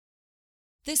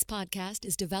This podcast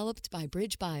is developed by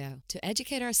BridgeBio to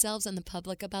educate ourselves and the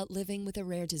public about living with a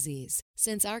rare disease.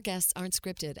 Since our guests aren't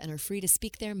scripted and are free to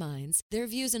speak their minds, their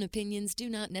views and opinions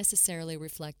do not necessarily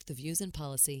reflect the views and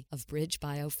policy of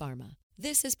BridgeBio Pharma.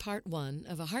 This is part one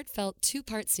of a heartfelt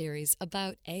two-part series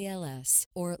about ALS,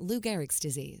 or Lou Gehrig's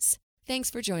disease.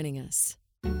 Thanks for joining us.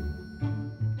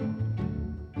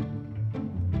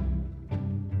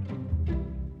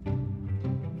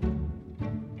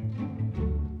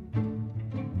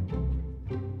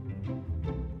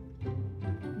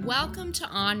 Welcome to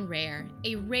On Rare,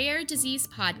 a rare disease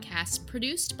podcast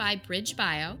produced by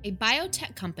BridgeBio, a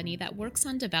biotech company that works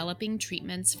on developing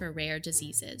treatments for rare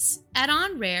diseases. At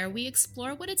On Rare, we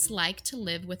explore what it's like to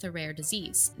live with a rare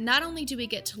disease. Not only do we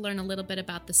get to learn a little bit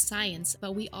about the science,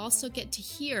 but we also get to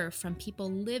hear from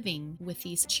people living with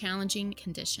these challenging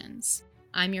conditions.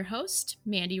 I'm your host,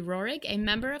 Mandy Rohrig, a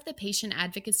member of the patient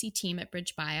advocacy team at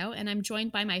BridgeBio, and I'm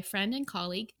joined by my friend and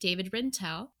colleague, David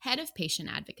Rintell, head of patient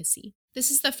advocacy. This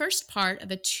is the first part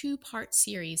of a two-part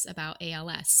series about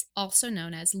ALS, also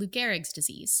known as Lou Gehrig's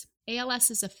disease. ALS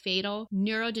is a fatal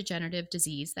neurodegenerative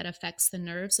disease that affects the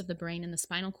nerves of the brain and the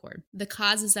spinal cord. The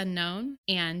cause is unknown,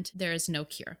 and there is no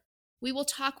cure. We will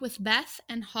talk with Beth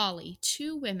and Holly,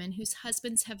 two women whose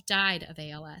husbands have died of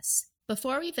ALS.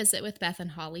 Before we visit with Beth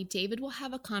and Holly, David will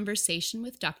have a conversation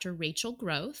with Dr. Rachel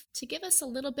Groth to give us a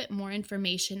little bit more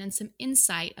information and some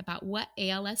insight about what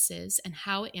ALS is and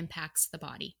how it impacts the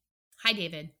body. Hi,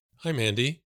 David. Hi,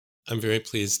 Mandy. I'm very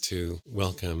pleased to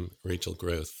welcome Rachel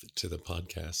Groth to the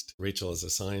podcast. Rachel is a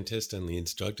scientist and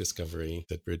leads drug discovery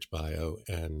at BridgeBio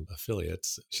and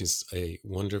affiliates. She's a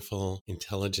wonderful,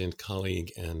 intelligent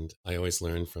colleague, and I always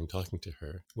learn from talking to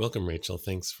her. Welcome, Rachel.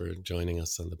 Thanks for joining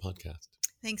us on the podcast.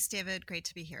 Thanks, David. Great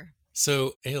to be here.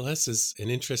 So ALS is an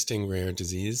interesting rare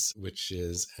disease, which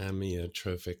is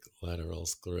amyotrophic lateral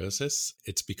sclerosis.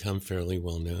 It's become fairly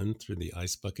well known through the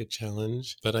Ice Bucket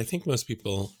Challenge, but I think most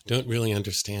people don't really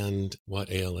understand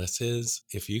what ALS is.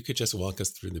 If you could just walk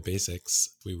us through the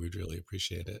basics, we would really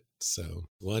appreciate it. So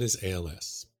what is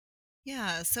ALS?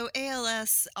 Yeah, so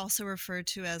ALS, also referred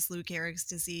to as Lou Gehrig's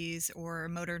disease or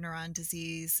motor neuron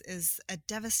disease, is a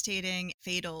devastating,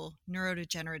 fatal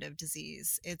neurodegenerative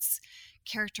disease. It's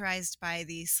characterized by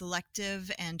the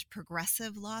selective and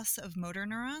progressive loss of motor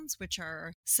neurons, which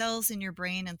are cells in your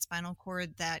brain and spinal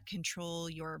cord that control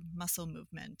your muscle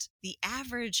movement. The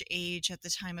average age at the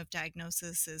time of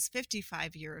diagnosis is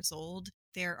 55 years old.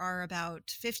 There are about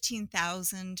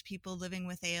 15,000 people living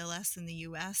with ALS in the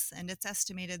US, and it's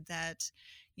estimated that,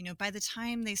 by the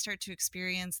time they start to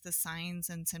experience the signs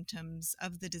and symptoms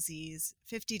of the disease,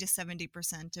 50 to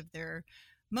 70% of their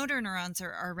motor neurons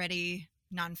are already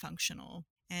non-functional.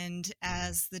 And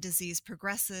as the disease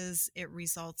progresses, it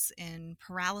results in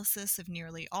paralysis of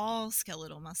nearly all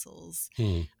skeletal muscles,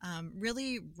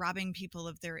 really robbing people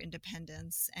of their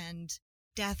independence. And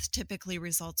death typically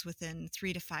results within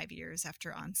 3 to 5 years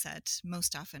after onset,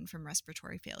 most often from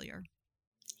respiratory failure.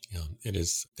 Yeah, it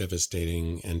is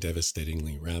devastating and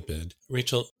devastatingly rapid.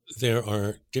 Rachel, there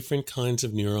are different kinds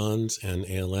of neurons, and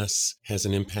ALS has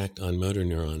an impact on motor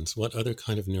neurons. What other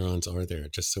kind of neurons are there,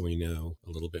 just so we know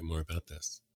a little bit more about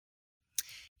this?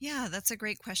 Yeah, that's a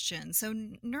great question. So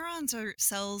neurons are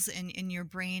cells in your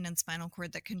brain and spinal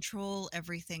cord that control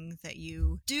everything that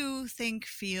you do, think,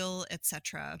 feel,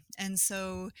 etc. And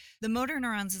so the motor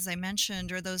neurons, as I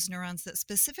mentioned, are those neurons that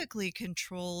specifically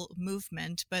control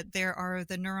movement, but there are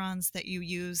the neurons that you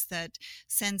use that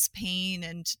sense pain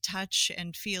and touch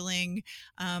and feeling,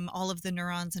 all of the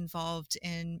neurons involved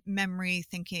in memory,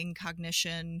 thinking,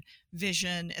 cognition,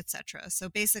 vision, etc. So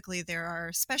basically there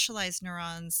are specialized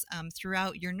neurons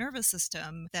throughout your nervous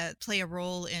system that play a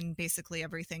role in basically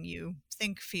everything you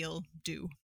think, feel, do.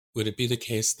 Would it be the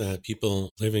case that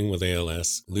people living with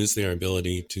ALS lose their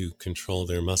ability to control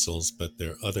their muscles, but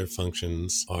their other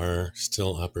functions are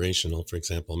still operational, for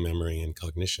example, memory and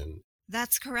cognition?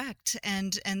 That's correct.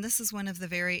 And this is one of the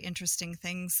very interesting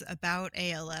things about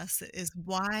ALS is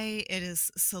why it is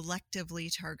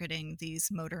selectively targeting these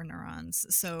motor neurons.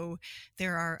 So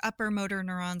there are upper motor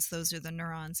neurons, those are the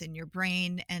neurons in your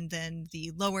brain, and then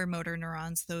the lower motor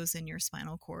neurons, those in your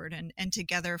spinal cord, and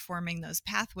together forming those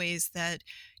pathways that,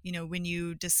 when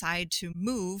you decide to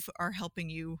move, are helping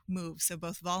you move. So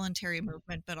both voluntary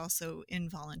movement, but also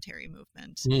involuntary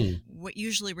movement. What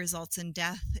usually results in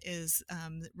death is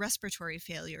respiratory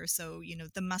failure. So,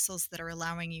 the muscles that are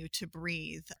allowing you to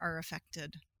breathe are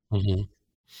affected. Mm-hmm.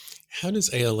 How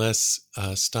does ALS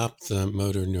stop the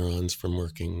motor neurons from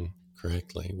working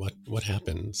correctly? What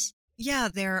happens? Yeah,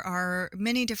 there are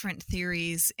many different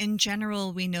theories. In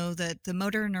general, we know that the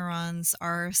motor neurons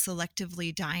are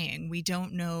selectively dying. We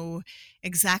don't know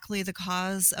exactly the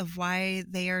cause of why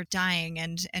they are dying,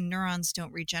 and neurons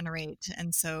don't regenerate.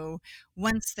 And so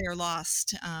once they're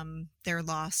lost, they're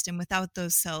lost. And without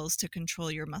those cells to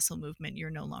control your muscle movement, you're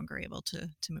no longer able to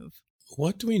move.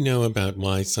 What do we know about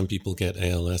why some people get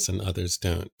ALS and others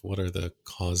don't? What are the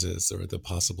causes or the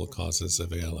possible causes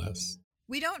of ALS?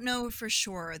 We don't know for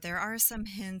sure. There are some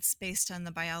hints based on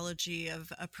the biology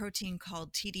of a protein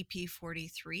called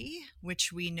TDP43,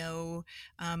 which we know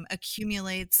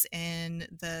accumulates in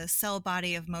the cell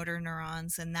body of motor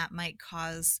neurons, and that might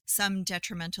cause some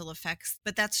detrimental effects.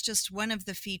 But that's just one of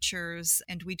the features,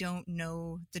 and we don't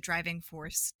know the driving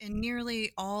force. In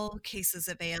nearly all cases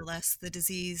of ALS, the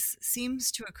disease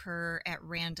seems to occur at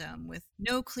random with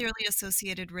no clearly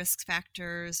associated risk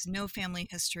factors, no family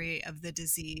history of the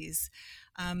disease.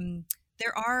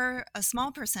 There are a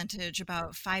small percentage,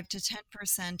 about 5 to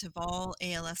 10% of all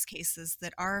ALS cases,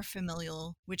 that are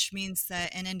familial, which means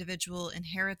that an individual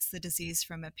inherits the disease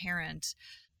from a parent.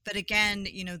 But again,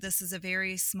 this is a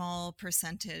very small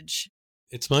percentage.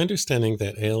 It's my understanding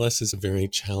that ALS is a very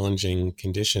challenging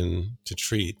condition to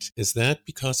treat. Is that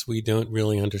because we don't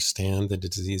really understand the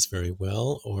disease very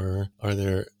well, or are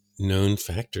there known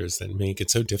factors that make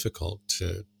it so difficult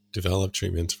to develop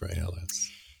treatments for ALS?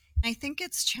 I think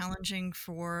it's challenging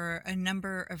for a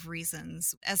number of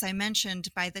reasons. As I mentioned,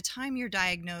 by the time you're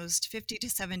diagnosed, 50 to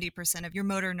 70% of your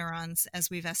motor neurons, as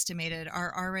we've estimated,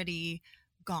 are already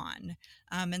gone.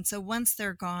 And so once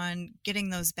they're gone,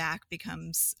 getting those back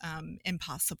becomes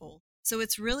impossible. So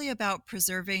it's really about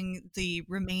preserving the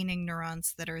remaining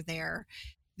neurons that are there.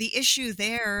 The issue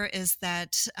there is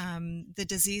that the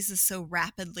disease is so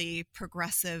rapidly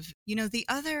progressive. The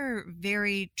other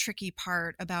very tricky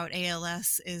part about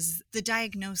ALS is the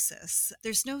diagnosis.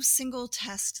 There's no single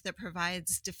test that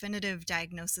provides definitive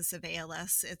diagnosis of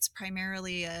ALS. It's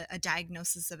primarily a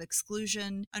diagnosis of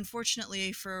exclusion.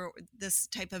 Unfortunately, for this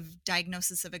type of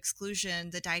diagnosis of exclusion,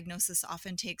 the diagnosis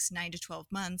often takes 9 to 12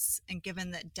 months. And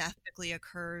given that death typically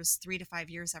occurs 3 to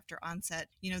 5 years after onset,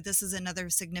 this is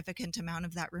another significant amount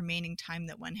of that remaining time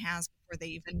that one has before they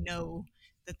even know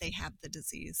that they have the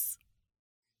disease.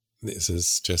 This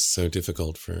is just so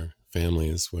difficult for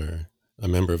families where a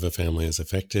member of a family is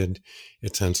affected.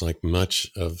 It sounds like much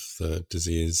of the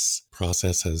disease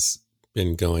process has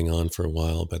been going on for a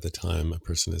while. By the time a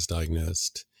person is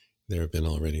diagnosed, there have been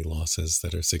already losses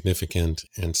that are significant,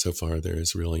 and so far there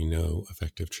is really no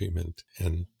effective treatment.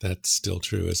 And that's still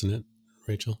true, isn't it,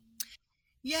 Rachel?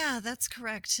 Yeah, that's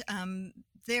correct.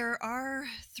 There are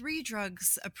 3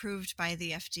 drugs approved by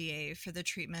the FDA for the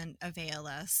treatment of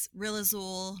ALS.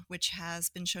 Riluzole, which has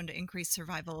been shown to increase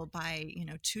survival by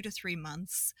 2 to 3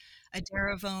 months.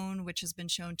 Edaravone, which has been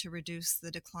shown to reduce the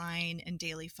decline in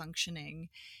daily functioning.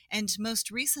 And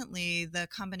most recently, the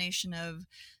combination of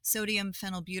sodium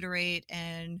phenylbutyrate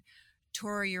and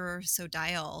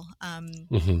taurursodiol.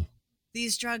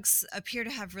 These drugs appear to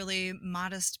have really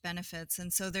modest benefits,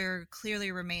 and so there clearly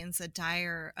remains a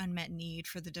dire unmet need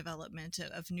for the development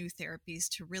of new therapies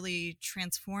to really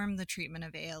transform the treatment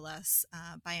of ALS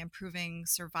by improving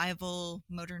survival,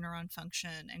 motor neuron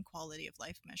function, and quality of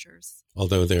life measures.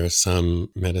 Although there are some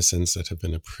medicines that have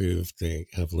been approved, they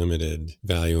have limited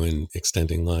value in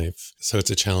extending life. So it's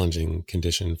a challenging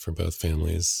condition for both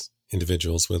families,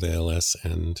 individuals with ALS,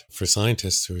 and for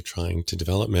scientists who are trying to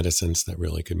develop medicines that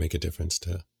really could make a difference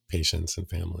to patients and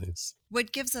families.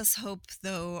 What gives us hope,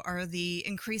 though, are the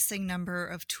increasing number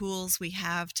of tools we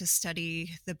have to study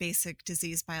the basic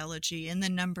disease biology and the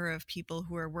number of people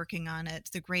who are working on it,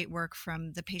 the great work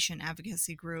from the patient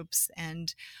advocacy groups,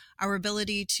 and our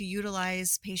ability to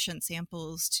utilize patient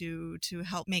samples to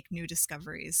help make new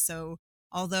discoveries. So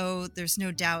although there's no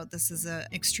doubt this is an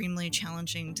extremely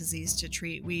challenging disease to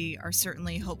treat, we are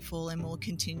certainly hopeful and will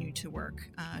continue to work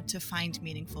to find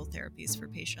meaningful therapies for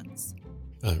patients.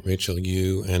 Rachel,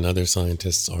 you and other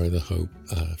scientists are the hope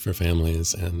for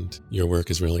families, and your work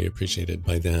is really appreciated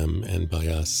by them and by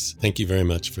us. Thank you very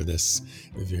much for this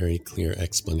very clear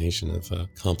explanation of a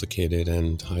complicated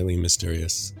and highly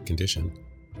mysterious condition.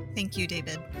 Thank you,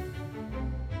 David.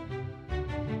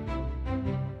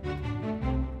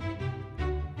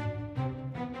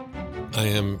 I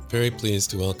am very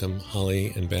pleased to welcome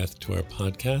Holly and Beth to our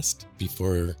podcast.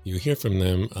 Before you hear from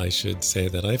them, I should say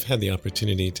that I've had the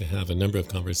opportunity to have a number of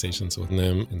conversations with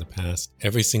them in the past.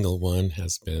 Every single one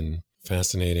has been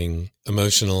fascinating,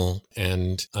 emotional,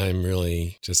 and I'm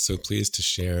really just so pleased to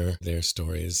share their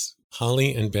stories.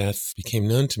 Holly and Beth became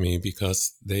known to me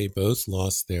because they both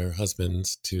lost their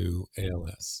husbands to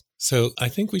ALS. So I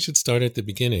think we should start at the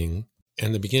beginning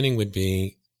And the beginning would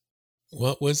be,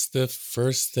 what was the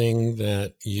first thing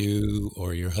that you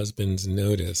or your husband's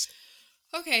noticed?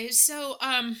 Okay, so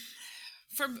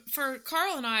for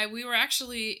Carl and I, we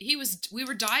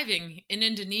were diving in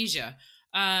Indonesia,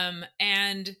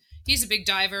 and he's a big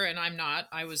diver and I'm not.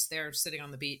 I was there sitting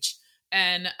on the beach,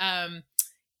 and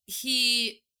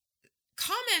he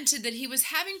commented that he was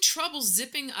having trouble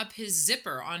zipping up his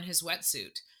zipper on his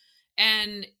wetsuit,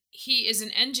 and he is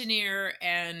an engineer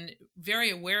and very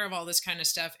aware of all this kind of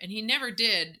stuff, and he never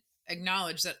did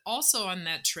acknowledge that also on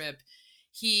that trip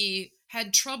he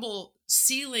had trouble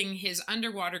sealing his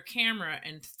underwater camera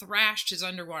and thrashed his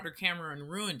underwater camera and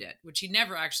ruined it, which he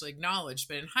never actually acknowledged.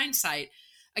 But in hindsight,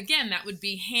 again, that would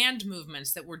be hand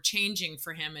movements that were changing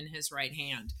for him in his right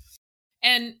hand.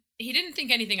 And he didn't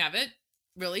think anything of it,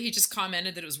 really. He just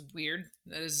commented that it was weird,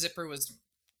 that his zipper was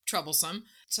troublesome.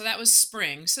 So that was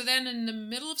spring. So then in the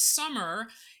middle of summer,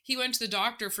 he went to the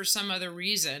doctor for some other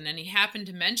reason, and he happened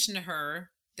to mention to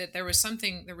her that there were some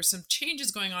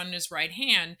changes going on in his right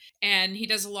hand, and he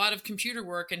does a lot of computer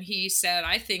work, and he said,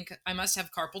 I think I must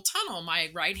have carpal tunnel. My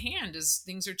right hand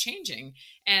things are changing.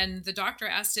 And the doctor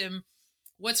asked him,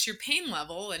 what's your pain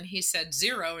level? And he said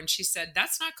 0. And she said,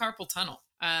 that's not carpal tunnel.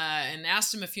 And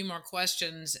asked him a few more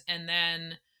questions, and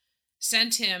then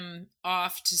sent him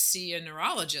off to see a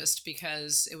neurologist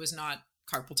because it was not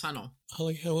carpal tunnel.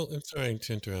 Holly, I'm sorry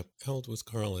to interrupt. How old was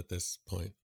Carl at this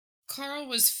point? Carl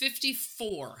was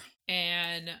 54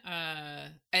 and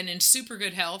in super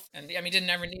good health. And I mean,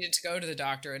 never needed to go to the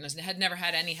doctor and had never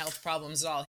had any health problems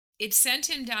at all. It sent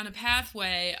him down a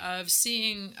pathway of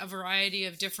seeing a variety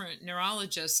of different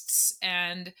neurologists.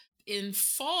 And in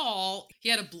fall, he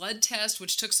had a blood test,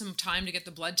 which took some time to get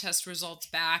the blood test results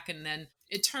back. And then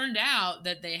it turned out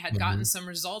that they had gotten some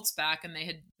results back, and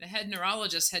the head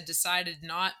neurologist had decided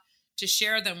not to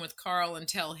share them with Carl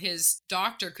until his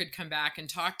doctor could come back and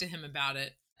talk to him about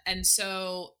it. And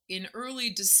so in early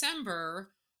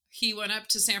December, he went up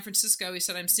to San Francisco. He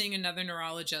said, I'm seeing another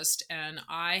neurologist. And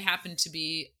I happened to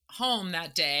be home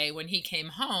that day when he came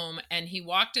home, and he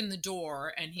walked in the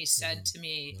door and he said to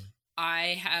me,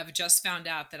 I have just found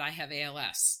out that I have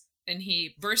ALS. And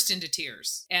he burst into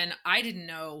tears. And I didn't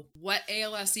know what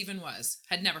ALS even was.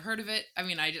 Had never heard of it. I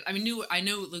mean, I knew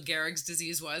what Lou Gehrig's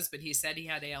disease was, but he said he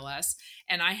had ALS,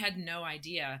 and I had no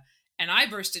idea. And I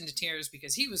burst into tears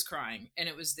because he was crying, and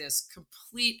it was this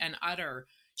complete and utter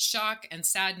shock and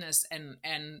sadness.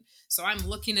 And so I'm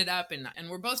looking it up, and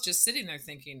we're both just sitting there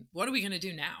thinking, what are we going to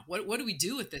do now? What do we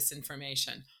do with this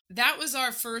information? That was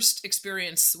our first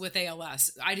experience with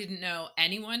ALS. I didn't know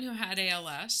anyone who had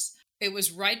ALS. It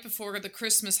was right before the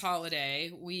Christmas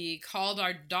holiday. We called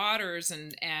our daughters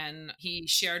and he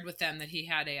shared with them that he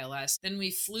had ALS. Then we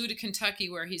flew to Kentucky,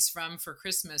 where he's from, for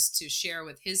Christmas to share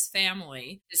with his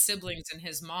family, his siblings and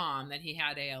his mom, that he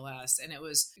had ALS. And it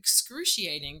was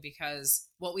excruciating because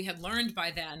what we had learned by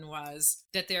then was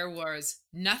that there was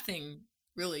nothing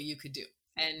really you could do.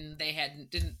 And they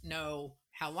didn't know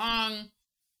how long,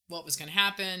 what was going to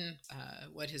happen,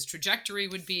 what his trajectory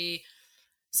would be.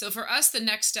 So for us, the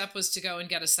next step was to go and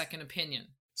get a second opinion.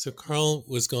 So Carl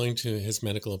was going to his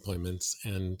medical appointments,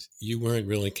 and you weren't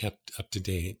really kept up to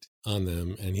date on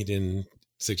them, and he didn't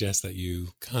suggest that you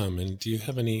come. And do you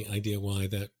have any idea why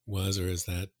that was, or is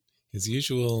that his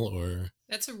usual, or?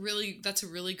 That's a really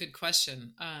good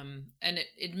question. And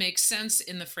it makes sense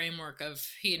in the framework of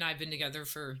he and I have been together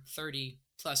for 30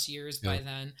 plus years by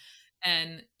then.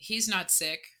 And he's not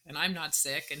sick and I'm not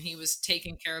sick. And he was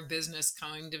taking care of business,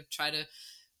 going to try to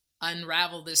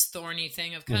unravel this thorny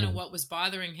thing of kind of what was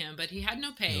bothering him. But he had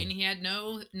no pain. He had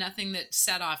nothing that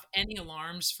set off any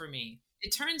alarms for me. It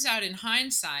turns out in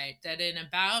hindsight that in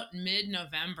about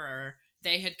mid-November,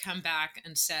 they had come back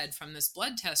and said from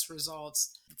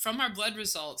our blood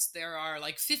results, there are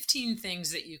like 15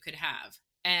 things that you could have.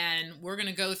 And we're going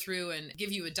to go through and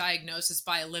give you a diagnosis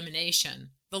by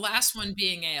elimination. The last one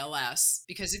being ALS,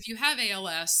 because if you have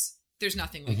ALS, there's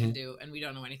nothing we can do and we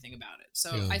don't know anything about it.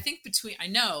 So I think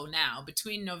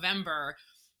between November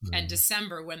and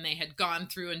December, when they had gone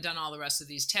through and done all the rest of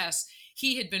these tests,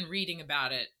 he had been reading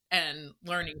about it and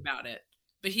learning about it.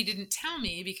 But he didn't tell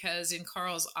me because in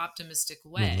Carl's optimistic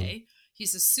way,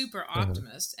 he's a super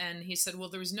optimist. And he said, well,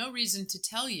 there was no reason to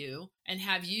tell you and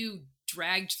have you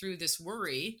dragged through this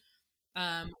worry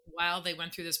while they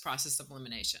went through this process of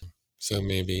elimination. So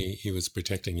maybe he was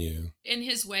protecting you. In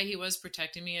his way, he was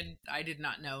protecting me, and I did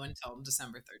not know until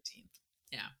December 13th.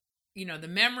 Yeah. You know, the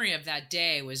memory of that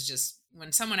day was just,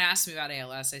 when someone asked me about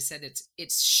ALS, I said,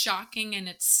 it's shocking and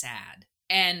it's sad.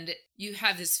 And you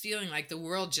have this feeling like the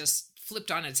world just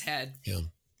flipped on its head. Yeah.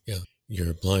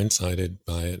 You're blindsided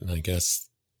by it, and I guess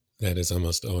that is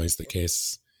almost always the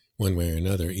case one way or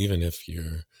another, even if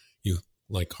you,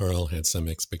 like Carl, had some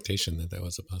expectation that that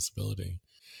was a possibility.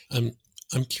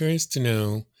 I'm curious to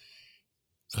know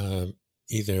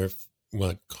either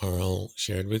what Carl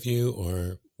shared with you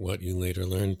or what you later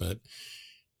learned, but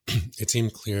it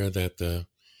seemed clear that the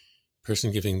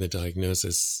person giving the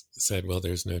diagnosis said, well,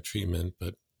 there's no treatment,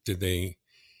 but did they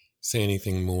say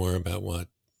anything more about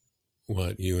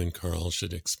what you and Carl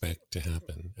should expect to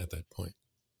happen at that point?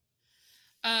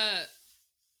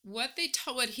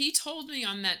 What he told me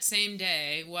on that same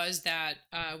day was that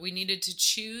we needed to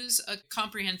choose a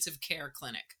comprehensive care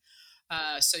clinic.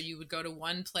 So you would go to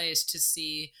one place to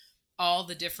see all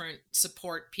the different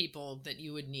support people that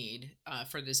you would need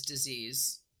for this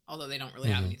disease, although they don't really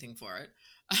have anything for it.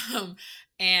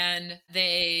 And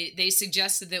they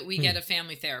suggested that we get a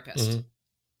family therapist,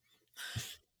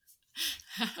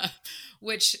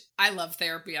 which I love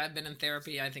therapy. I've been in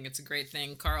therapy. I think it's a great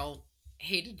thing. Carl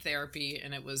hated therapy,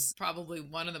 and it was probably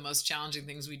one of the most challenging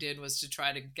things we did was to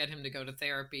try to get him to go to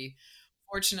therapy.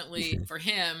 Fortunately for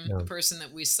him, the person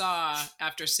that we saw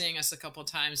after seeing us a couple of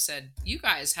times said, "You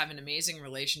guys have an amazing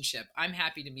relationship. I'm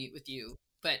happy to meet with you,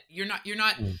 but you're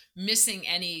not missing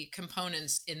any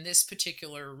components in this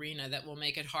particular arena that will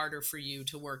make it harder for you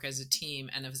to work as a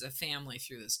team and as a family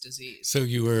through this disease." So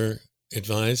you were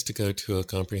advised to go to a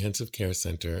comprehensive care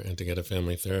center and to get a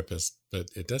family therapist, but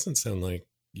it doesn't sound like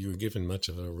you were given much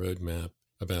of a roadmap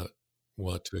about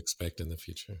what to expect in the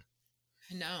future.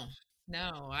 No.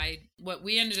 What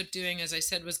we ended up doing, as I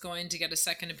said, was going to get a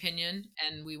second opinion,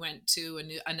 and we went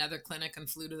to another clinic and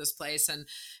flew to this place, and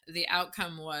the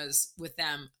outcome was with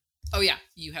them, oh yeah,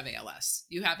 you have ALS.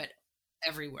 You have it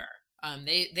everywhere.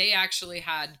 They actually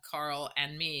had Carl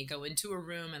and me go into a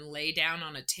room and lay down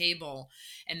on a table,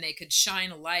 and they could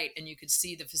shine a light, and you could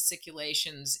see the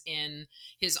fasciculations in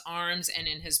his arms and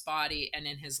in his body and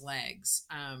in his legs.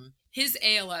 His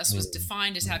ALS was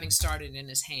defined as having started in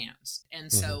his hands. And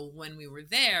so when we were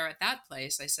there at that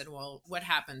place, I said, well, what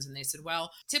happens? And they said,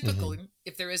 well, typically,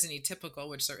 if there is any typical,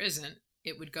 which there isn't,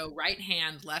 it would go right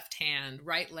hand,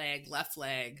 right leg, left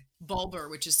leg, bulbar,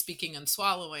 which is speaking and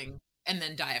swallowing, and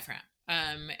then diaphragm.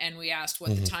 And we asked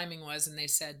what the timing was, and they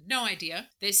said, no idea.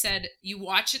 They said, you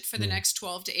watch it for the next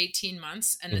 12 to 18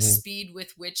 months, and the speed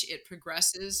with which it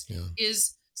progresses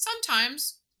is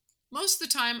sometimes, most of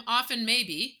the time, often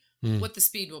maybe, what the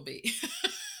speed will be.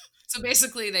 So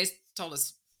basically, they told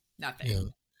us nothing. Yeah.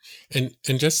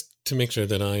 And just to make sure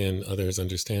that I and others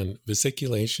understand,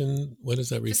 vesiculation, what does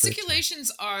that refer to?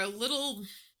 Vesiculations are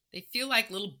they feel like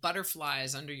little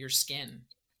butterflies under your skin.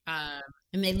 And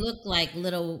they look like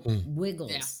little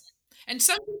wiggles. Yeah. And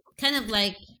some kind of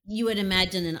like you would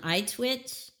imagine an eye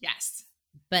twitch. Yes.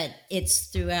 But it's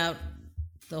throughout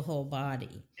the whole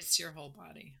body. It's your whole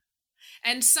body.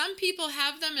 And some people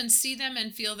have them and see them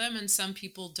and feel them, and some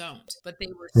people don't. But they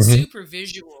were super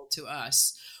visual to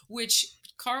us, which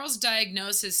Carl's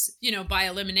diagnosis, by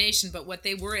elimination, but what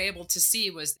they were able to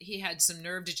see was he had some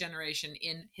nerve degeneration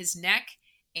in his neck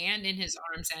and in his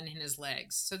arms and in his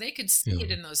legs. So they could see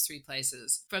it in those three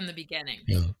places from the beginning.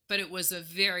 Yeah. But it was a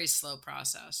very slow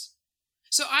process.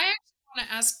 So I actually want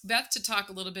to ask Beth to talk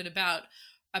a little bit about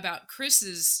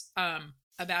Chris's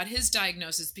about his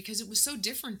diagnosis, because it was so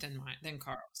different than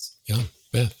Carl's. Yeah,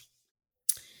 Beth.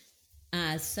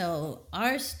 So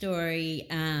our story,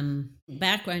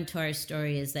 background to our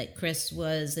story is that Chris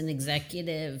was an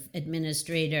executive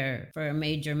administrator for a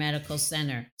major medical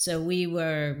center. So we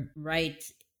were right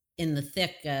in the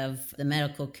thick of the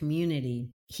medical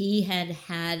community. He had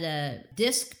a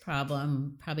disc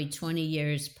problem probably 20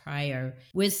 years prior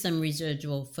with some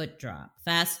residual foot drop.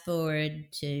 Fast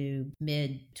forward to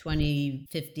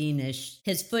mid-2015-ish,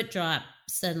 his foot drop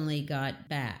suddenly got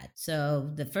bad. So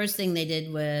the first thing they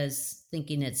did was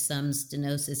thinking it's some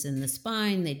stenosis in the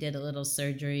spine. They did a little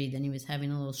surgery. Then he was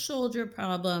having a little shoulder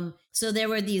problem. So there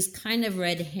were these kind of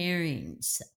red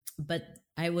herrings. But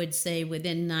I would say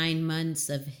within 9 months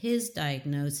of his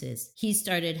diagnosis, he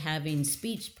started having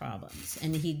speech problems,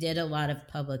 and he did a lot of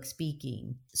public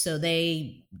speaking. So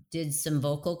they did some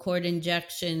vocal cord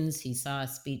injections. He saw a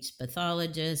speech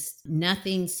pathologist.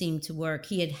 Nothing seemed to work.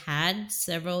 He had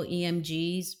several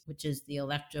EMGs, which is the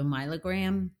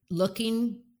electromyogram,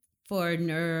 looking for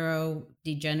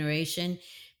neurodegeneration,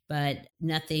 but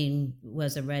nothing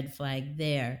was a red flag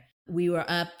there. We were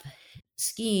up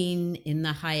skiing in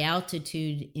the high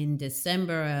altitude in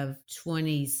December of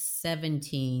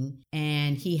 2017,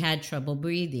 and he had trouble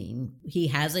breathing. He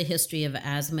has a history of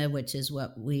asthma, which is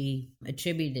what we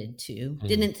attributed to.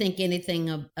 Didn't think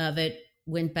anything of it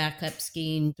went back up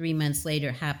skiing 3 months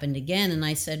later, happened again. And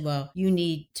I said, well, you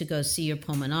need to go see your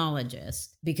pulmonologist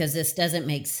because this doesn't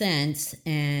make sense.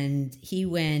 And he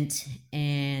went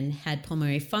and had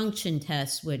pulmonary function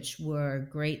tests, which were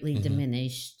greatly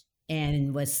diminished,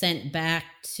 and was sent back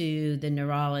to the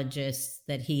neurologist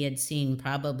that he had seen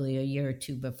probably a year or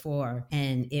two before.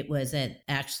 And it was at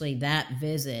actually that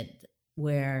visit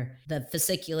where the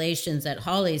fasciculations that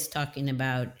Holly's talking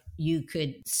about, you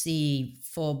could see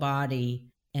full body.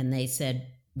 And they said,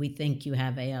 we think you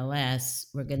have ALS.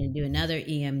 We're going to do another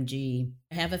EMG.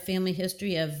 I have a family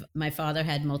history of my father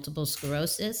had multiple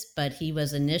sclerosis, but he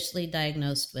was initially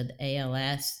diagnosed with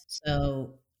ALS.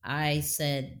 So I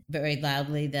said very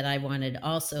loudly that I wanted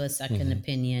also a second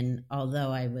opinion,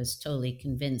 although I was totally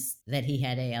convinced that he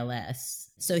had ALS.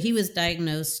 So he was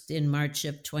diagnosed in March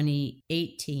of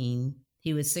 2018.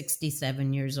 He was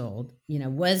 67 years old.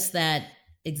 Was that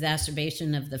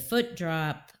exacerbation of the foot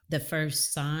drop the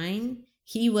first sign?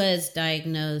 He was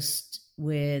diagnosed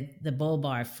with the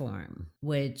bulbar form,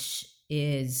 which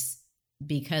is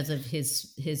because of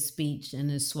his speech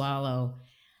and his swallow.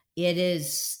 It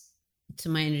is, to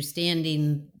my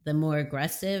understanding, the more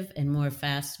aggressive and more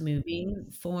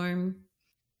fast-moving form.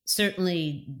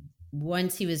 Certainly,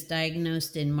 once he was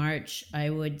diagnosed in March, I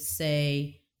would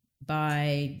say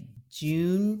by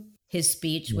June, his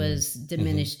speech was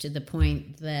diminished to the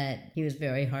point that he was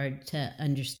very hard to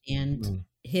understand.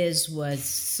 His was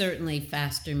certainly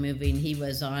faster moving. He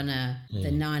was on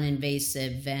the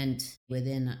non-invasive vent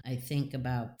within, I think,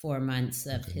 about 4 months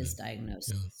of his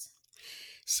diagnosis. Yeah.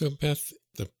 So, Beth,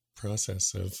 the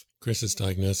process of Chris's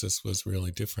diagnosis was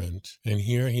really different. And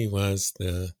here he was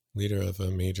the leader of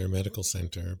a major medical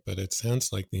center, but it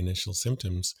sounds like the initial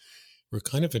symptoms were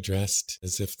kind of addressed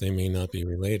as if they may not be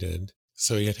related.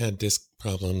 So he had disc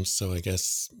problems, so I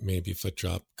guess maybe foot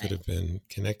drop could have been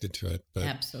connected to it. But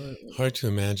absolutely hard to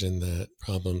imagine that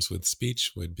problems with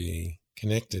speech would be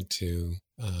connected to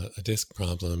a disc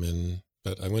problem.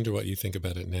 But I wonder what you think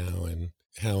about it now and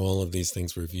how all of these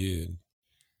things were viewed.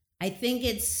 I think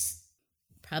it's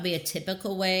probably a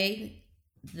typical way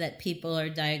that people are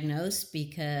diagnosed,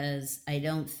 because I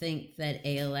don't think that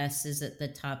ALS is at the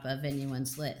top of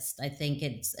anyone's list. I think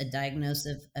it's a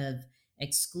diagnosis of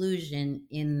exclusion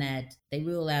in that they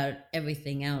rule out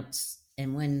everything else.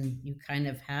 And when you kind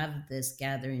of have this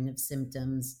gathering of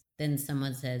symptoms, then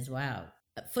someone says, wow,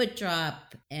 a foot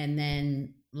drop and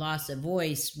then loss of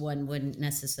voice, one wouldn't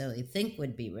necessarily think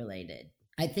would be related.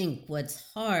 I think what's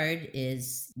hard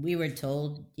is we were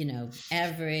told,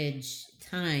 average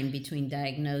time between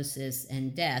diagnosis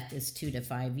and death is 2 to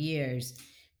 5 years.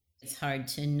 It's hard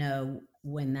to know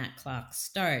when that clock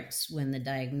starts, when the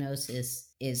diagnosis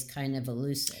is kind of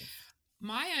elusive.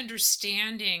 My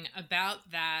understanding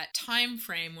about that time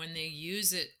frame when they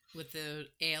use it with the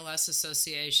ALS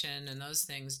Association and those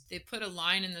things, they put a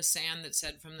line in the sand that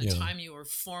said from the time you were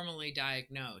formally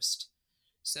diagnosed.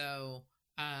 So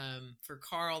for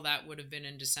Carl, that would have been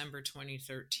in December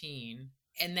 2013.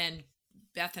 And then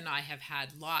Beth and I have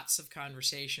had lots of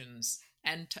conversations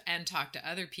and talked to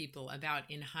other people about,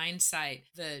 in hindsight,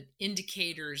 the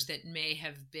indicators that may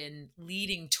have been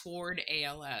leading toward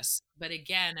ALS. But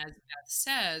again, as Beth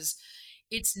says,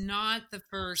 it's not the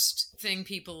first thing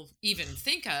people even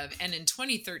think of. And in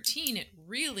 2013, it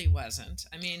really wasn't.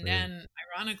 I mean, then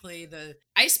ironically, the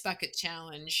ice bucket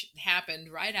challenge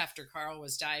happened right after Carl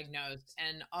was diagnosed.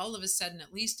 And all of a sudden,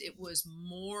 at least it was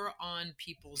more on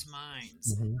people's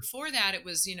minds. Before that, it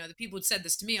was, the people had said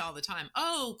this to me all the time.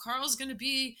 Oh, Carl's going to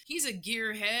be, he's a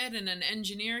gearhead and an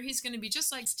engineer. He's going to be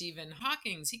just like Stephen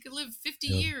Hawking. He could live 50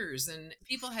 years. And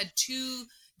people had two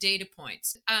data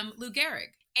points. Lou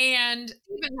Gehrig. And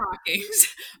Stephen Hawking's,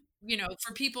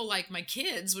 for people like my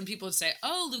kids, when people would say,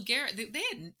 oh, Lou Gehrig, they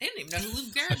didn't even know who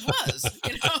Lou Gehrig was,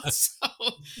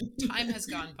 So time has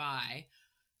gone by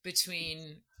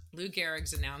between Lou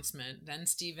Gehrig's announcement, then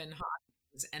Stephen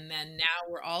Hawking's, and then now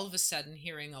we're all of a sudden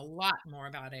hearing a lot more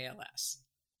about ALS.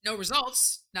 No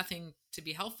results, nothing to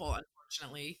be helpful,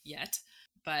 unfortunately, yet,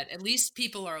 but at least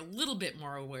people are a little bit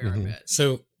more aware of it.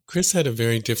 So Chris had a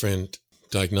very different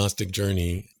diagnostic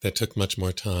journey that took much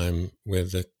more time,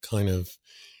 with the kind of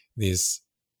these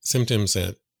symptoms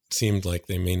that seemed like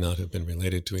they may not have been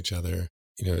related to each other.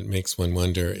 It makes one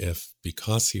wonder if,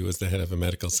 because he was the head of a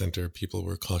medical center, people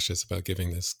were cautious about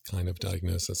giving this kind of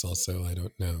diagnosis also. I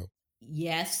don't know.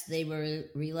 Yes, they were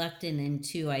reluctant, and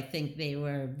two, I think they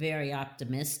were very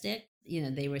optimistic.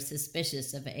 They were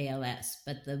suspicious of ALS,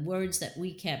 but the words that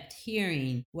we kept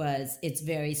hearing was it's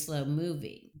very slow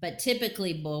moving. But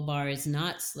typically bulbar is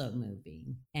not slow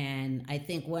moving. And I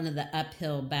think one of the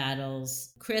uphill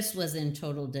battles, Chris was in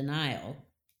total denial.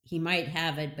 he might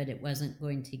have it, but it wasn't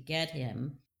going to get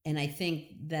him. And I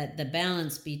think that the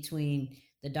balance between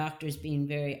the doctors being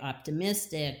very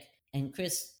optimistic and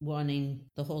Chris wanting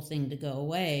the whole thing to go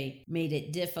away made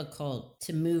it difficult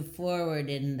to move forward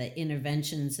in the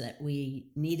interventions that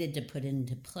we needed to put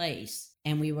into place.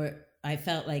 And I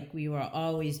felt like we were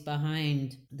always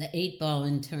behind the 8 ball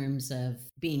in terms of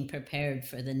being prepared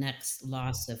for the next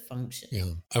loss of function.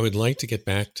 Yeah, I would like to get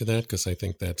back to that because I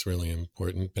think that's really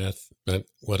important, Beth. But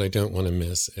what I don't want to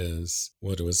miss is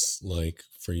what it was like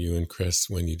for you and Chris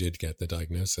when you did get the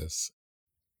diagnosis.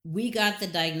 We got the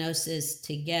diagnosis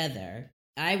together.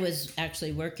 I was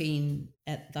actually working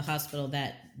at the hospital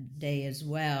that day as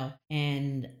well,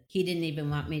 and he didn't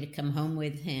even want me to come home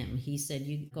with him. He said,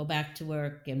 "You go back to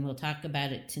work and we'll talk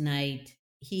about it tonight."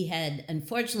 He had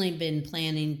unfortunately been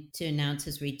planning to announce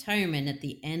his retirement at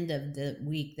the end of the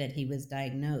week that he was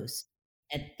diagnosed.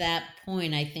 At that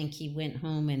point, I think he went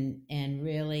home and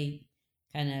really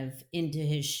kind of into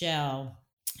his shell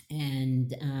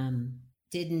and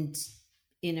didn't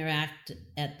interact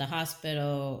at the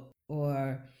hospital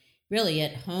or really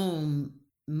at home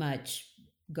much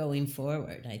going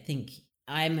forward. I think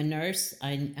I'm a nurse.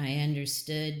 I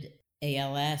understood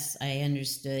ALS. I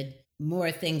understood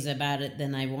more things about it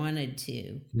than I wanted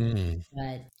to.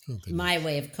 But my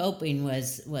way of coping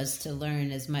was to learn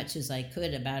as much as I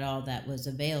could about all that was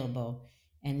available.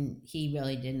 And he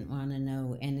really didn't want to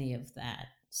know any of that.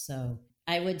 So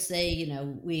I would say,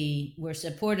 we were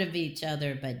supportive of each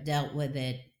other, but dealt with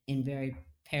it in very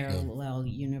parallel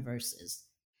universes.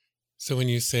 So when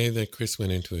you say that Chris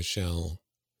went into a shell,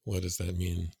 what does that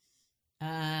mean?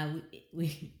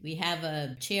 We have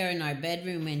a chair in our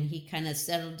bedroom, and he kind of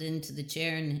settled into the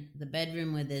chair in the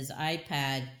bedroom with his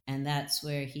iPad, and that's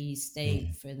where he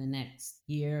stayed for the next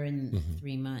year and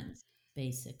 3 months,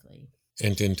 basically.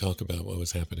 And didn't talk about what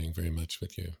was happening very much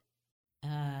with you.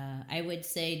 I would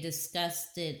say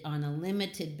discussed it on a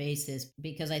limited basis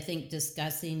because I think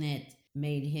discussing it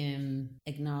made him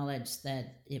acknowledge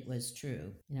that it was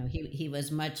true. He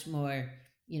was much more,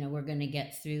 we're going to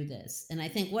get through this. And I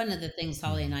think one of the things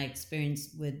Holly and I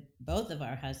experienced with both of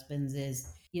our husbands is,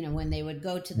 when they would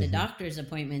go to the doctor's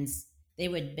appointments, they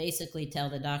would basically tell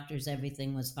the doctors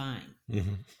everything was fine.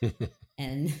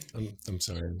 And I'm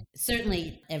sorry.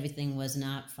 Certainly everything was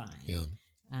not fine. Yeah.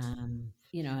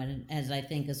 And as I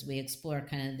think as we explore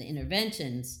kind of the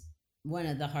interventions, one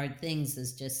of the hard things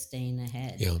is just staying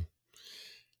ahead. Yeah.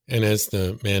 And as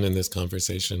the man in this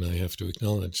conversation, I have to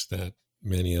acknowledge that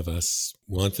many of us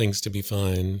want things to be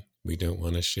fine. We don't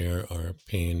want to share our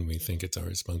pain. We think it's our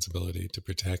responsibility to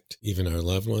protect even our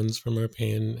loved ones from our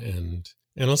pain.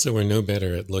 And also we're no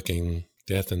better at looking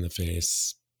death in the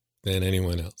face than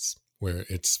anyone else, where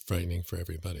it's frightening for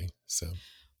everybody. So,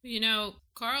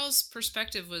 Carl's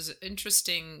perspective was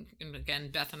interesting. And again,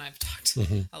 Beth and I have talked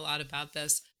a lot about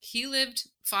this. He lived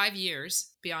 5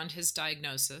 years beyond his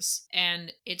diagnosis,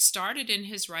 and it started in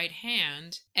his right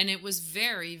hand, and it was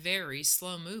very, very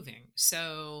slow moving.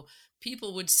 So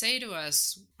people would say to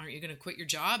us, "Aren't you going to quit your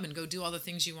job and go do all the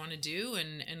things you want to do?"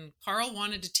 And Carl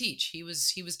wanted to teach. He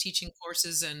was teaching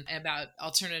courses about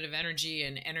alternative energy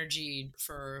and energy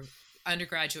for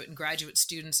undergraduate and graduate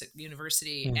students at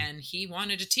university, and he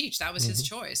wanted to teach. That was his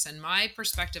choice. And my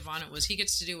perspective on it was he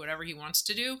gets to do whatever he wants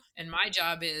to do. And my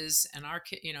job is, and our,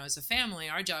 as a family,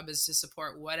 our job is to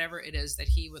support whatever it is that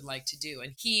he would like to do.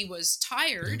 And he was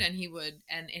tired and he would,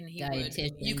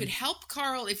 you could help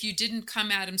Carl if you didn't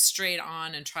come at him straight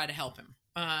on and try to help him.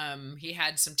 He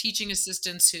had some teaching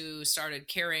assistants who started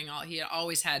carrying he had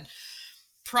always had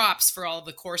props for all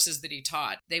the courses that he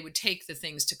taught. They would take the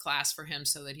things to class for him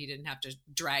so that he didn't have to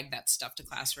drag that stuff to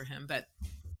class for him. But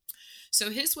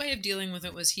so his way of dealing with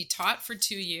it was he taught for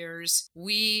 2 years.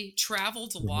 We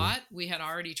traveled a lot. We had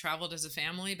already traveled as a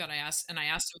family, but I asked him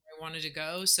where I wanted to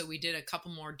go. So we did a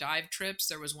couple more dive trips.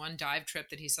 There was one dive trip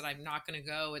that he said, "I'm not going to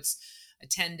go. It's a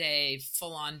 10-day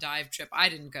full-on dive trip." I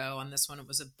didn't go on this one. It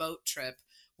was a boat trip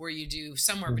where you do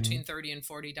somewhere between 30 and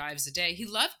 40 dives a day. He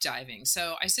loved diving.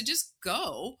 So I said, just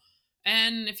go.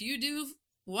 And if you do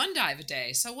 1 dive a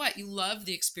day, so what? You love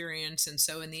the experience. And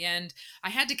so in the end,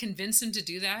 I had to convince him to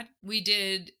do that. We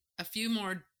did a few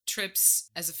more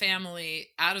trips as a family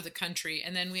out of the country.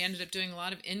 And then we ended up doing a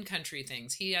lot of in-country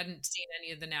things. He hadn't seen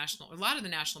a lot of the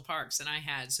national parks than I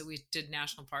had. So we did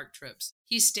national park trips.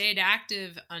 He stayed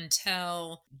active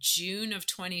until June of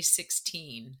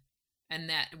 2016. And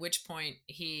at which point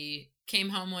he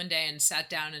came home one day and sat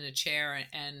down in a chair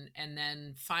and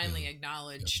then finally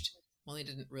acknowledged, well, he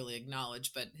didn't really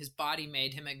acknowledge, but his body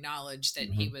made him acknowledge that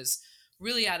he was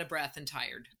really out of breath and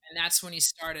tired. And that's when he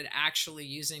started actually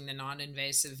using the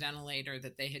non-invasive ventilator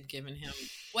that they had given him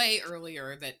way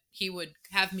earlier, that he would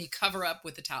have me cover up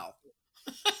with a towel.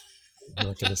 I'm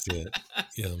not going to see it.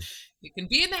 Yeah. You can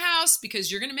be in the house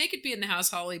because you're going to make it be in the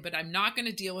house, Holly, but I'm not going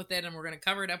to deal with it, and we're going to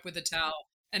cover it up with a towel.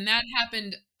 And that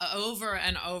happened over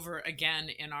and over again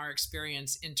in our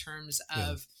experience in terms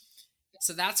of,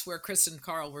 so that's where Chris and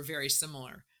Carl were very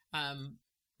similar.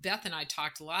 Beth and I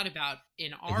talked a lot about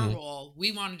in our role,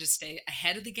 we wanted to stay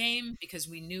ahead of the game because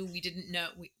we knew we didn't know.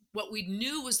 What we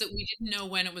knew was that we didn't know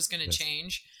when it was going to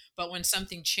change. But when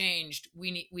something changed,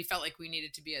 we felt like we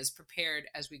needed to be as prepared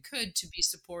as we could to be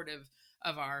supportive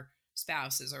of our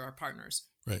spouses or our partners.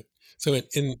 Right. So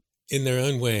in their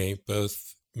own way,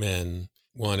 both men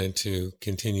wanted to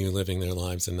continue living their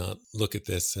lives and not look at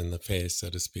this in the face, so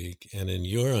to speak. And in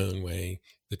your own way,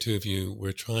 the two of you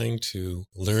were trying to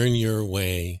learn your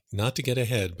way, not to get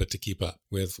ahead, but to keep up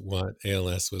with what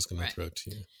ALS was going to throw to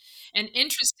you. And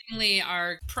interestingly,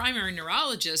 our primary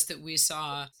neurologist that we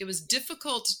saw, it was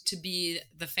difficult to be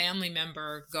the family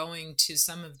member going to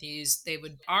some of these.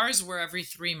 Ours were every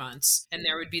 3 months, and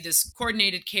there would be this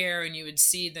coordinated care, and you would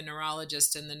see the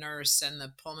neurologist and the nurse and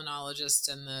the pulmonologist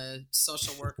and the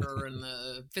social worker and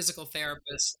the physical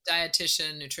therapist,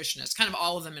 dietitian, nutritionist, kind of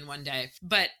all of them in one day.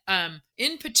 But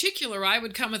in particular, I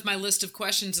would come with my list of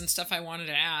questions and stuff I wanted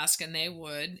to ask, and they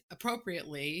would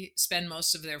appropriately spend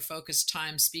most of their focused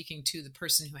time speaking to the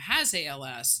person who has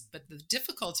ALS. But the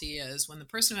difficulty is when the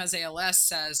person who has ALS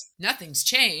says nothing's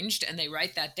changed and they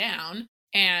write that down,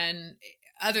 and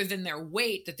other than their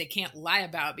weight that they can't lie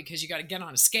about because you got to get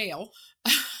on a scale,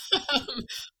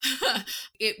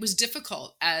 it was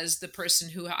difficult as the person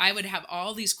who I would have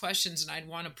all these questions and I'd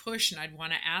want to push and I'd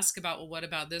want to ask about, well, what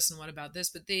about this and what about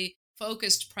this? But they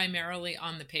focused primarily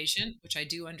on the patient, which I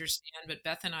do understand. But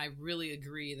Beth and I really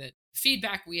agree that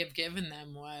feedback we have given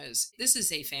them was, this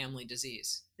is a family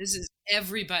disease.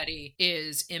 Everybody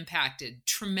is impacted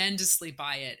tremendously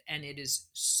by it. And it is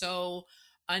so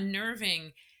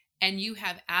unnerving. And you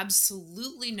have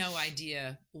absolutely no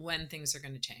idea when things are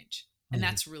going to change. And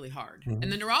that's really hard.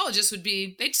 And the neurologist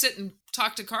they'd sit and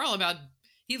talk to Carl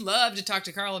he loved to talk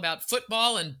to Carl about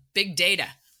football and big data.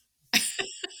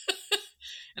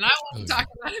 And I want to talk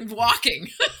about him walking.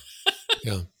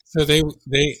 Yeah. So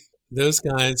those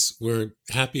guys were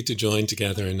happy to join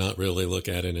together and not really look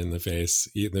at it in the face.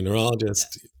 The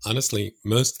neurologist, honestly,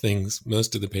 most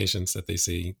of the patients that they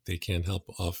see, they can help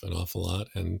off an awful lot,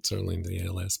 and certainly the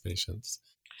ALS patients.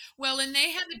 Well, and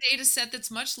they have a data set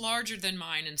that's much larger than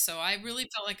mine. And so I really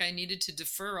felt like I needed to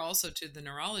defer also to the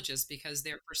neurologist because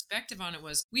their perspective on it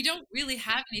was, we don't really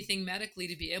have anything medically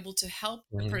to be able to help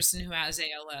the person who has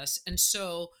ALS. And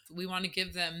so we want to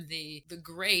give them the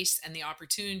grace and the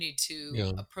opportunity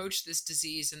to approach this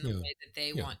disease in the way that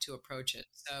they want to approach it.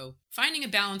 So finding a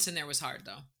balance in there was hard,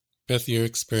 though. Beth, your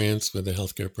experience with the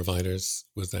healthcare providers,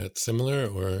 was that similar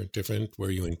or different?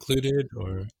 Were you included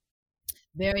or?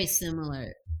 Very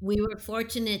similar. We were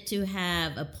fortunate to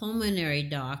have a pulmonary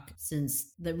doc,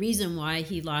 since the reason why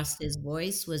he lost his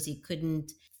voice was he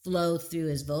couldn't flow through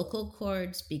his vocal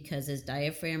cords because his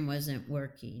diaphragm wasn't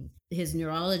working. His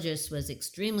neurologist was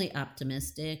extremely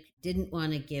optimistic, didn't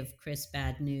want to give Chris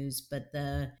bad news, but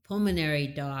the pulmonary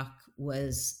doc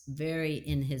was very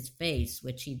in his face,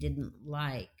 which he didn't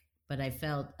like. But I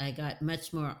felt I got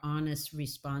much more honest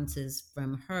responses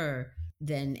from her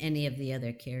than any of the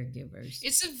other caregivers.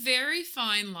 It's a very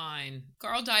fine line.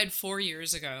 Carl died 4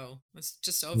 years ago. It's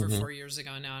just over 4 years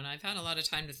ago now, and I've had a lot of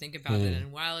time to think about it.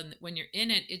 And when you're in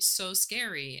it, it's so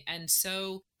scary and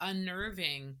so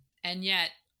unnerving. And yet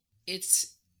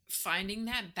it's finding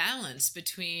that balance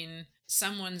between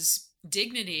someone's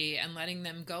dignity and letting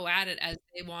them go at it as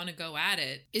they want to go at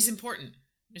it is important.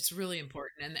 It's really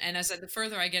important. And the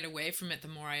further I get away from it, the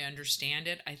more I understand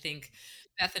it. I think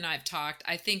Beth and I have talked.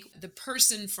 I think the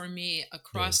person for me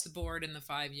across the board in the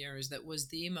 5 years that was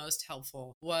the most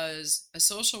helpful was a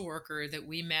social worker that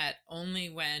we met only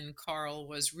when Carl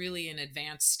was really in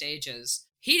advanced stages.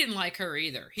 He didn't like her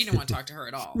either. He didn't want to talk to her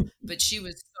at all. But she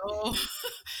was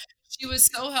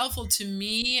so helpful to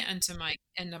me and to my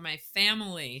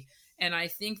family. And I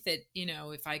think that,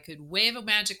 if I could wave a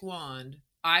magic wand,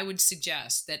 I would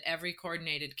suggest that every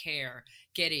coordinated care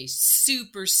get a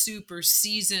super, super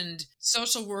seasoned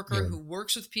social worker who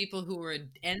works with people who are at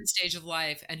end stage of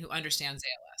life and who understands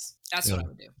ALS. That's what I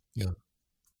would do. Yeah.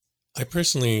 I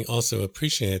personally also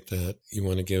appreciate that you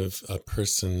want to give a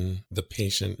person, the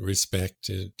patient, respect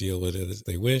to deal with it as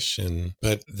they wish.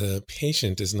 But the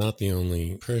patient is not the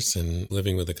only person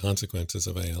living with the consequences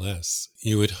of ALS.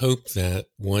 You would hope that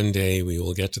one day we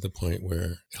will get to the point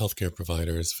where healthcare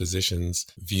providers, physicians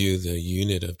view the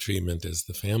unit of treatment as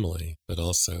the family, but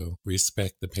also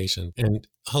respect the patient. And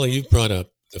Holly, you've brought up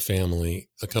the family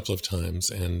a couple of times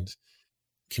and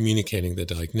communicating the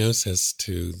diagnosis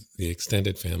to the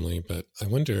extended family, but I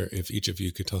wonder if each of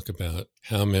you could talk about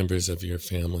how members of your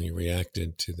family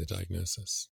reacted to the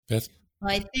diagnosis. Beth?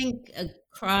 Well, I think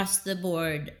across the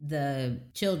board, the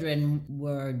children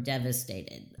were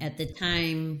devastated. At the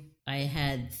time, I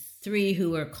had 3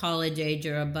 who were college age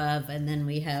or above, and then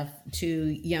we have 2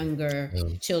 younger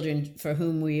children for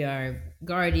whom we are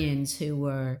guardians who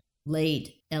were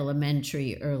late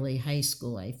elementary, early high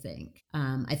school, I think.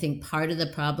 I think part of the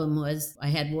problem was I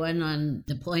had one on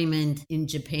deployment in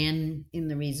Japan in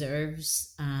the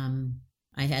reserves.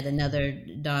 I had another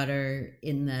daughter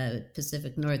in the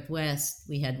Pacific Northwest.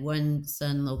 We had one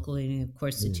son locally, and of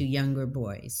course, the 2 younger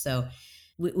boys. So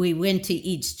we went to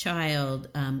each child.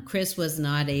 Chris was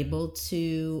not able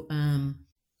to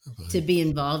be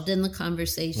involved in the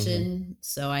conversation.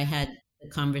 So I had a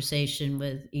conversation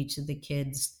with each of the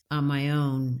kids on my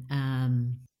own.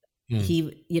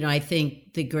 He, I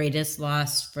think the greatest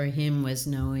loss for him was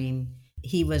knowing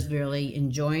he was really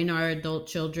enjoying our adult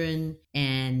children.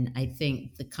 And I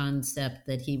think the concept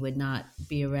that he would not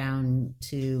be around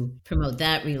to promote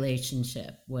that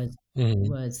relationship was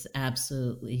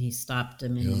absolutely, he stopped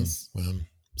him in his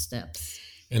steps.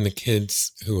 And the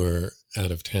kids who were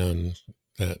out of town,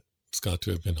 that's got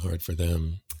to have been hard for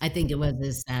them. I think it was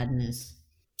his sadness.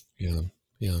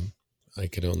 Yeah. I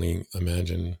could only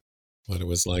imagine what it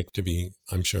was like to be,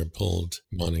 I'm sure, pulled,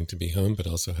 wanting to be home, but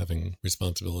also having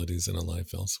responsibilities in a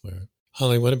life elsewhere.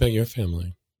 Holly, what about your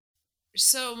family?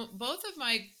 So both of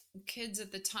my kids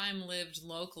at the time lived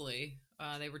locally.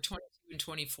 They were 22 and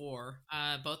 24.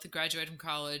 Both had graduated from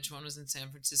college. One was in San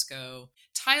Francisco.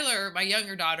 Tyler, my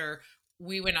younger daughter,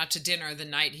 we went out to dinner the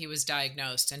night he was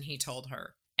diagnosed, and he told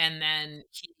her. And then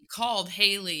he called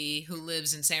Haley, who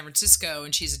lives in San Francisco,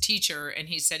 and she's a teacher, and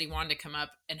he said he wanted to come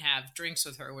up and have drinks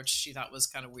with her, which she thought was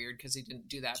kind of weird because he didn't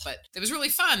do that. But it was really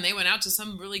fun. They went out to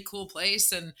some really cool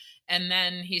place, and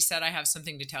then he said, I have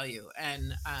something to tell you.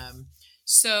 And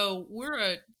so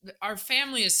our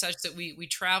family is such that we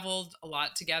traveled a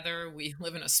lot together. We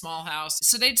live in a small house.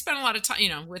 So they'd spend a lot of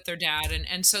time, with their dad.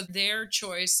 And so their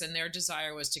choice and their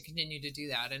desire was to continue to do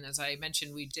that. And as I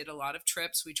mentioned, we did a lot of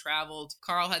trips. We traveled.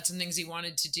 Carl had some things he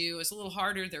wanted to do. It was a little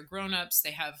harder. They're grown-ups.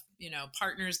 They have,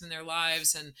 partners in their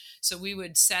lives. And so we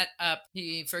would set up,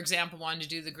 he, for example, wanted to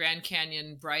do the Grand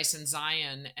Canyon, Bryce and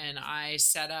Zion. And I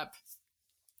set up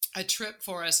a trip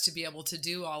for us to be able to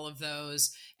do all of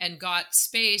those and got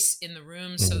space in the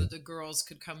room so that the girls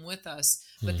could come with us,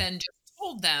 but then just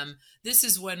told them, this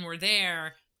is when we're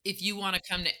there. If you want to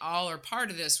come to all or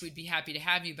part of this, we'd be happy to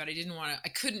have you. But I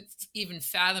couldn't even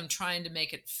fathom trying to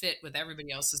make it fit with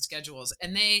everybody else's schedules.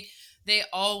 And they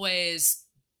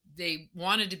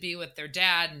wanted to be with their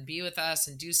dad and be with us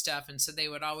and do stuff. And so they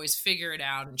would always figure it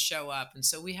out and show up. And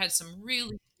so we had some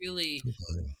really, really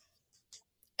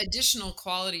additional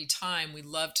quality time. We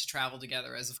loved to travel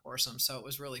together as a foursome, so it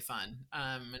was really fun.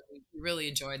 And we really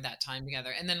enjoyed that time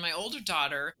together. And then my older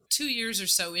daughter, 2 years or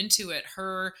so into it,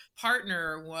 her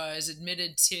partner was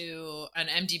admitted to an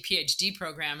MD Ph.D.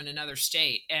 program in another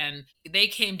state, and they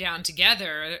came down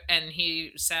together. And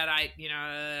he said, I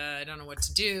don't know what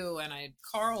to do. And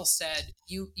Carl said,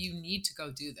 you need to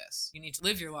go do this. You need to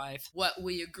live your life. What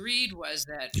we agreed was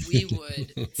that we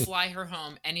would fly her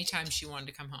home anytime she wanted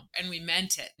to come home, and we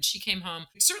meant it. She came home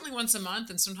certainly once a month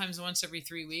and sometimes once every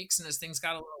 3 weeks. And as things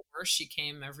got a little worse, she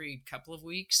came every couple of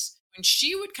weeks. When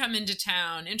she would come into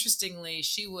town, interestingly,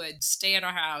 she would stay at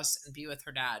our house and be with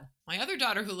her dad. My other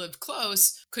daughter, who lived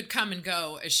close, could come and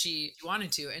go as she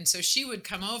wanted to. And so she would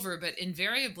come over, but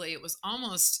invariably it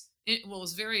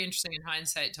was very interesting in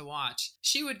hindsight to watch.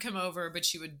 She would come over, but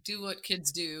she would do what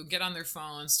kids do, get on their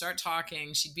phone, start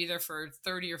talking. She'd be there for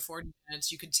 30 or 40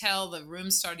 minutes. You could tell the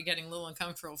room started getting a little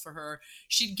uncomfortable for her.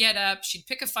 She'd get up, she'd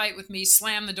pick a fight with me,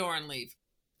 slam the door, and leave.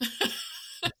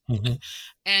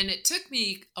 And it took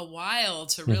me a while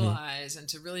to realize and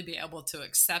to really be able to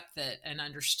accept that and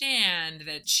understand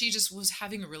that she just was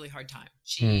having a really hard time.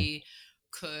 She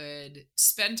could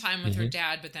spend time with her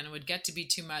dad, but then it would get to be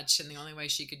too much. And the only way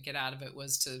she could get out of it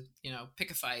was to,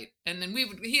 pick a fight. And then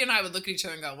he and I would look at each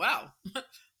other and go, wow,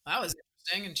 that was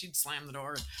interesting. And she'd slam the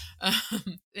door.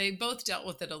 They both dealt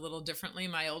with it a little differently.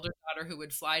 My older daughter, who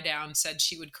would fly down, said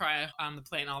she would cry on the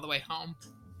plane all the way home.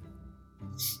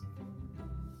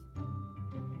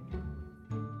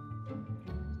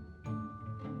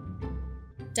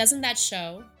 Doesn't that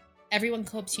show? Everyone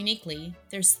copes uniquely.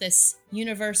 There's this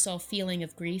universal feeling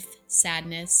of grief,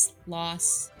 sadness,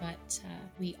 loss, but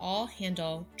we all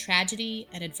handle tragedy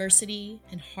and adversity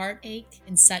and heartache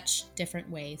in such different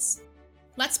ways.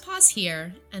 Let's pause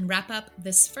here and wrap up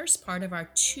this first part of our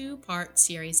 2-part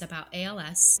series about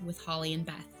ALS with Holly and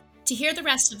Beth. To hear the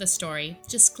rest of the story,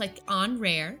 just click on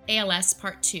Rare ALS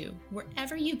Part 2,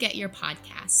 wherever you get your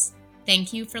podcasts.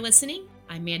 Thank you for listening.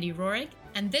 I'm Mandy Rohrig,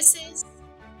 and this is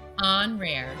On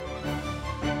Rare.